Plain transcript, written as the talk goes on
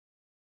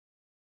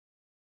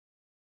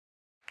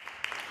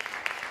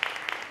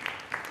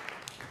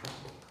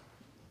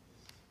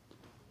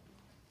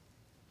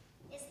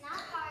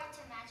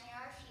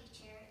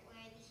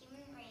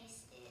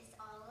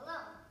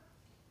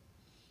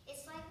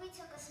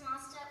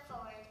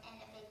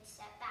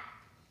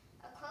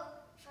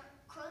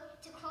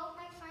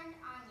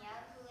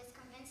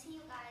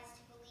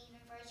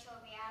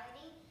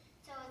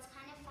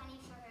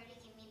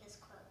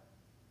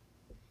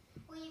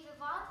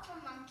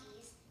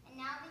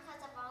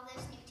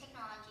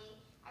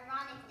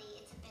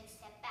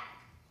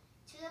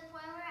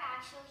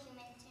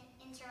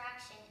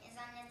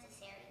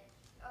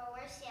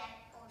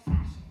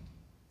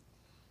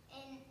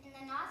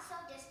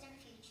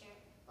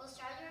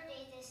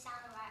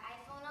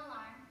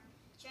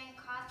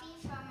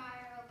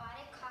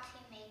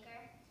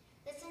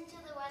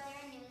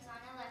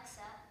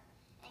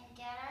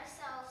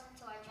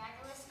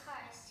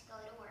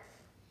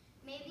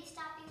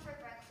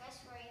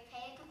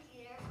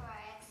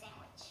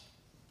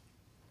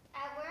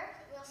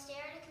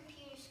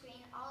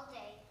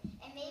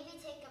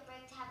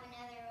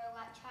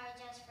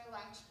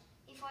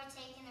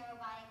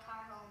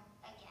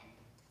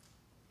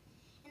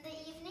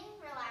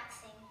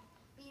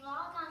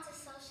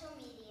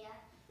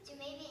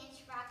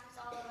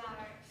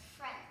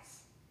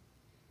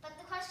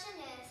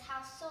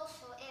how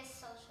social is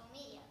social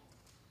media.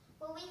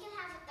 Well, we can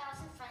have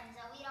 1,000 friends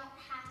that we don't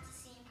have to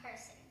see in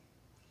person,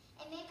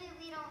 and maybe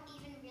we don't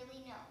even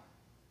really know.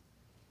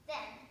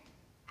 Then,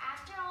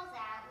 after all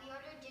that, we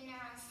order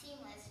dinner on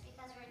Seamless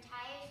because we're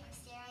tired from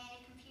staring at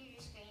a computer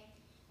screen,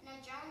 and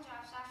a drone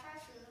drops off our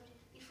food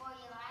before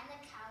you lie on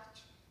the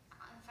couch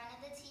in front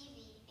of the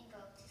TV and go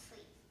to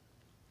sleep.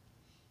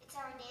 It's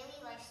our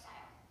daily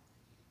lifestyle.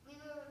 We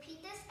will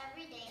repeat this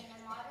every day in the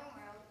modern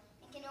world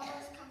and can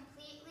almost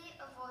completely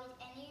avoid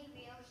any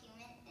real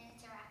human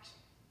interaction.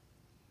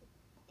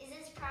 Is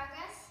this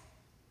progress?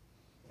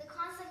 The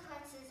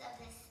consequences of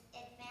this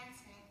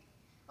advancement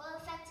will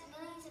affect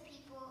millions of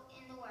people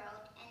in the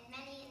world, and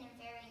many in a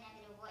very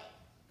negative way.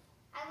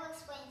 I will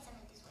explain some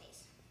of these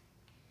ways.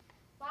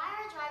 Why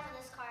are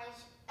driverless cars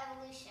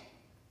evolution?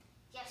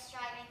 Yes,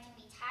 driving can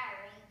be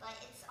tiring, but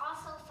it's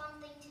also a fun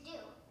thing to do.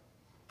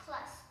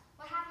 Plus,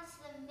 what happens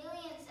to the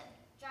millions of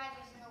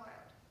drivers in the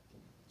world?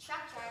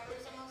 Truck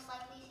drivers are most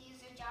likely to use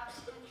their jobs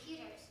to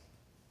computers,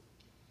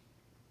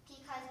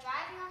 because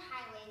driving on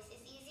highways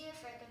is easier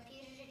for a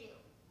computer to do.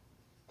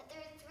 But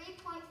there are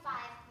 3.5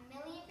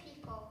 million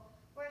people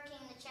working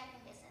in the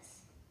trucking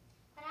business.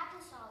 What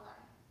happens to all of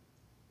them?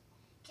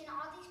 Can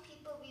all these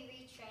people be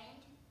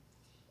retrained?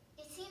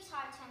 It seems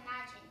hard to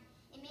imagine,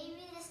 and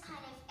maybe this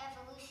kind of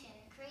evolution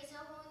creates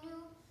a whole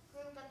new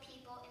group of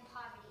people in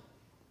poverty.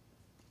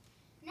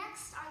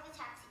 Next are the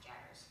taxi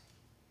drivers.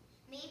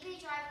 Maybe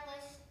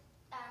driverless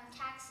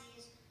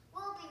taxis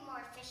will be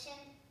more efficient,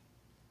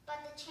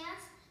 but the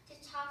chance to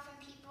talk from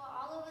people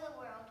all over the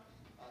world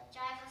that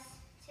drive us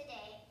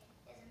today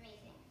is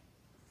amazing.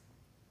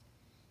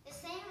 The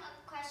same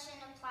question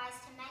applies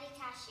to many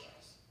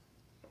cashiers,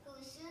 who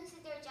as soon as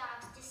their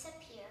jobs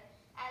disappear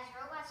as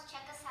robots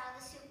check us out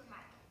of the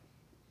supermarket.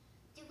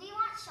 Do we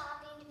want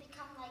shopping to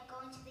become like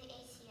going to the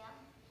ATM?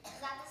 Because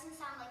that doesn't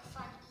sound like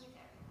fun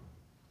either.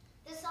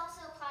 This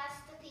also applies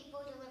to the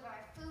people who deliver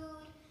our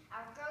food,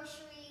 our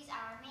groceries,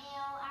 our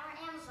mail, our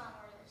Amazon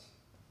orders.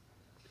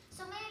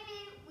 So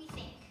maybe we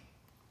think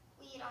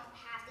we don't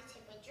have to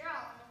tip a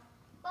drone,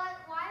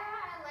 but why are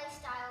our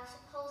lifestyles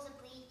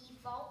supposedly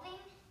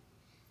evolving?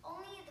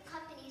 Only the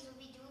companies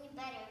will be doing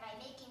better by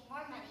making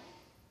more money.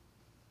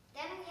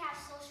 Then we have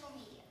social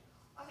media,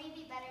 or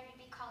maybe better to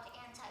be called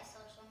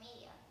anti-social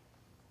media.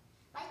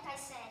 Like I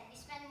said, we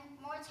spend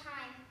more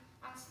time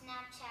on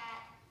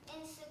Snapchat,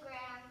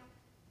 Instagram,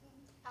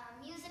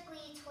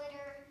 Musical.ly,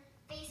 Twitter,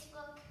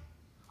 Facebook.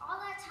 All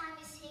that time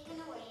is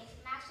taken away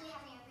from actually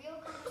having a real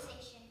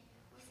conversation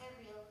with a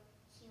real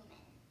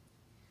human.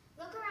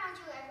 Look around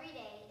you every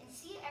day and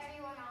see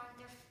everyone on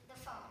the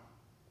phone,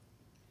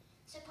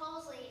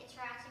 supposedly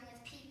interacting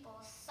with people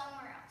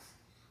somewhere else,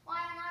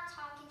 while not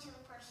talking to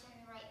the person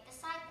right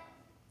beside them.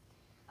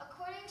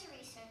 According to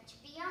research,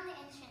 be on the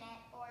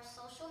internet or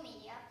social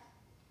media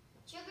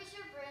triggers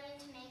your brain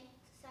to make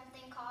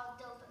something called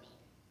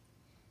dopamine.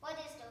 What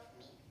is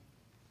dopamine?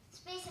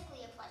 It's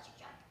basically a pleasure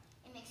drug.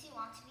 It makes you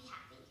want to be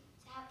happy,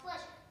 to have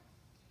pleasure.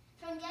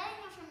 From getting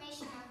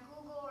information on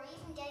Google or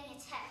even getting a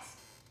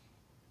text,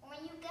 when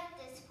you get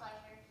this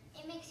pleasure,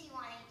 it makes you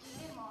want it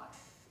even more,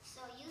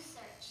 so you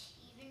search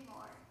even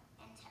more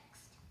and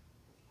text.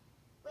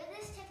 With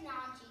this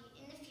technology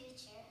in the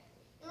future,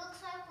 it looks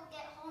like we'll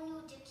get whole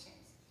new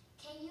addictions.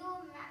 Can you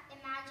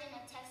imagine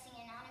a texting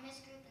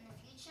anonymous group in the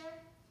future?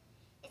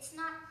 It's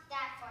not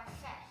that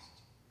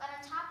far-fetched, but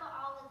on top of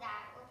all of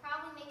that, it will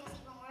probably make us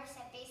even worse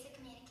at basic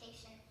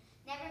communication,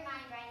 never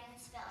mind writing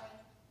and spelling,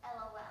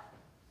 LOL.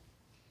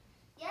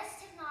 Yes,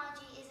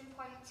 technology is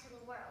important to the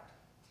world.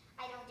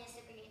 I don't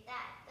disagree with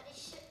that, but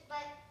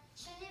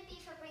shouldn't it be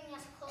for bringing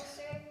us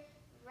closer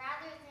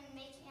rather than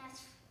making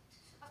us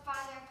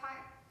farther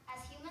apart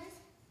as humans?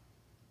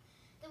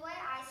 The way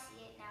I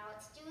see it now,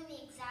 it's doing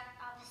the exact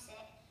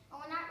opposite, and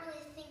we're not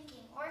really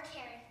thinking or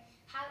caring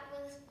how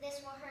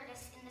this will hurt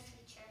us in the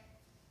future.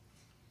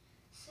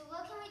 So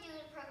what can we do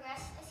to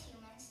progress as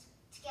humans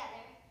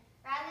together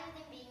rather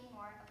than being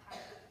more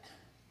apart?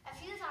 A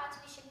few thoughts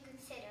we should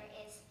consider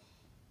is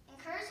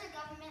encourage the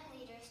government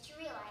leaders to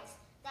realize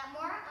that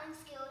more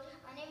unskilled,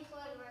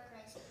 unemployed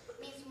workers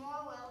means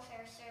more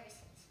welfare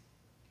services.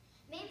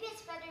 Maybe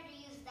it's better to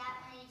use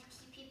that money to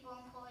keep people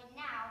employed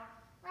now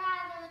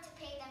rather to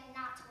pay them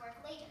not to work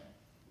later.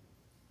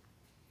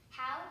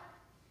 How?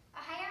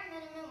 A higher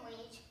minimum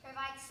wage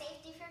provides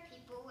safety for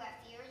people who have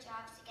fewer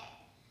jobs to get.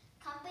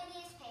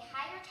 Companies pay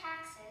higher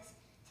taxes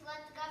to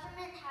let the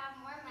government have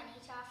more money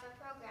to offer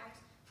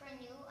programs for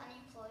new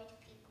unemployed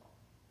people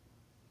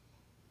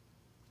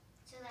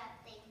so that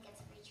they can get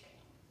some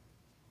retraining.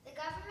 The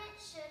government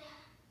should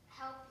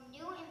help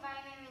new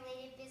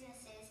environment-related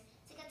businesses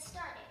to get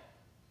started.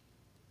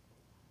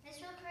 This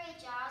will create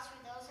jobs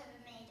for those who have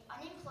been made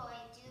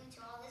unemployed due to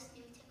all this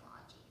new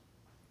technology.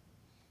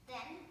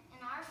 Then, in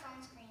our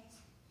phone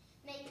screens,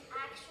 make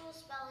actual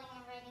spelling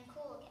and writing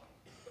cool again.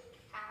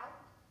 How?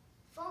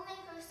 Phone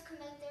makers can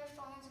make their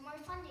phones more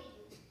fun to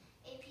use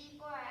if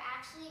people are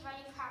actually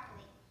writing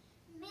properly.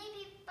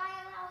 Maybe by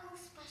allowing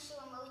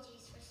special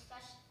emojis for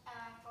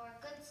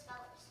good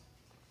spellers.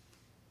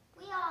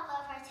 We all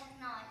love our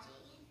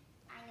technology,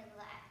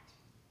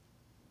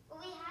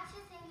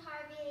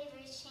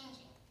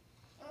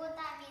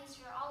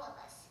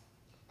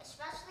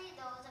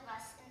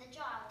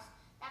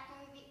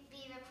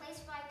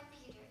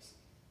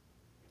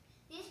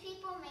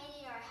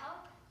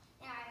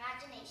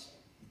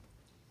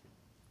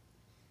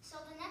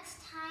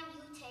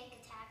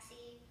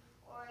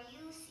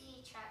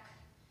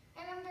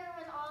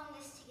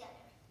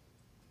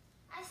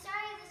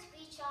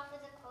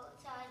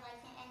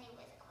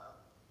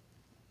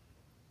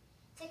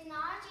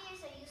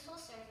 useful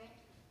servant,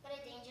 but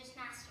a dangerous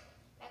master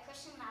by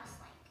Christian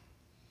Mouse Link.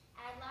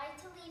 And I'd like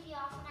to leave you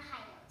off on a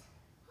high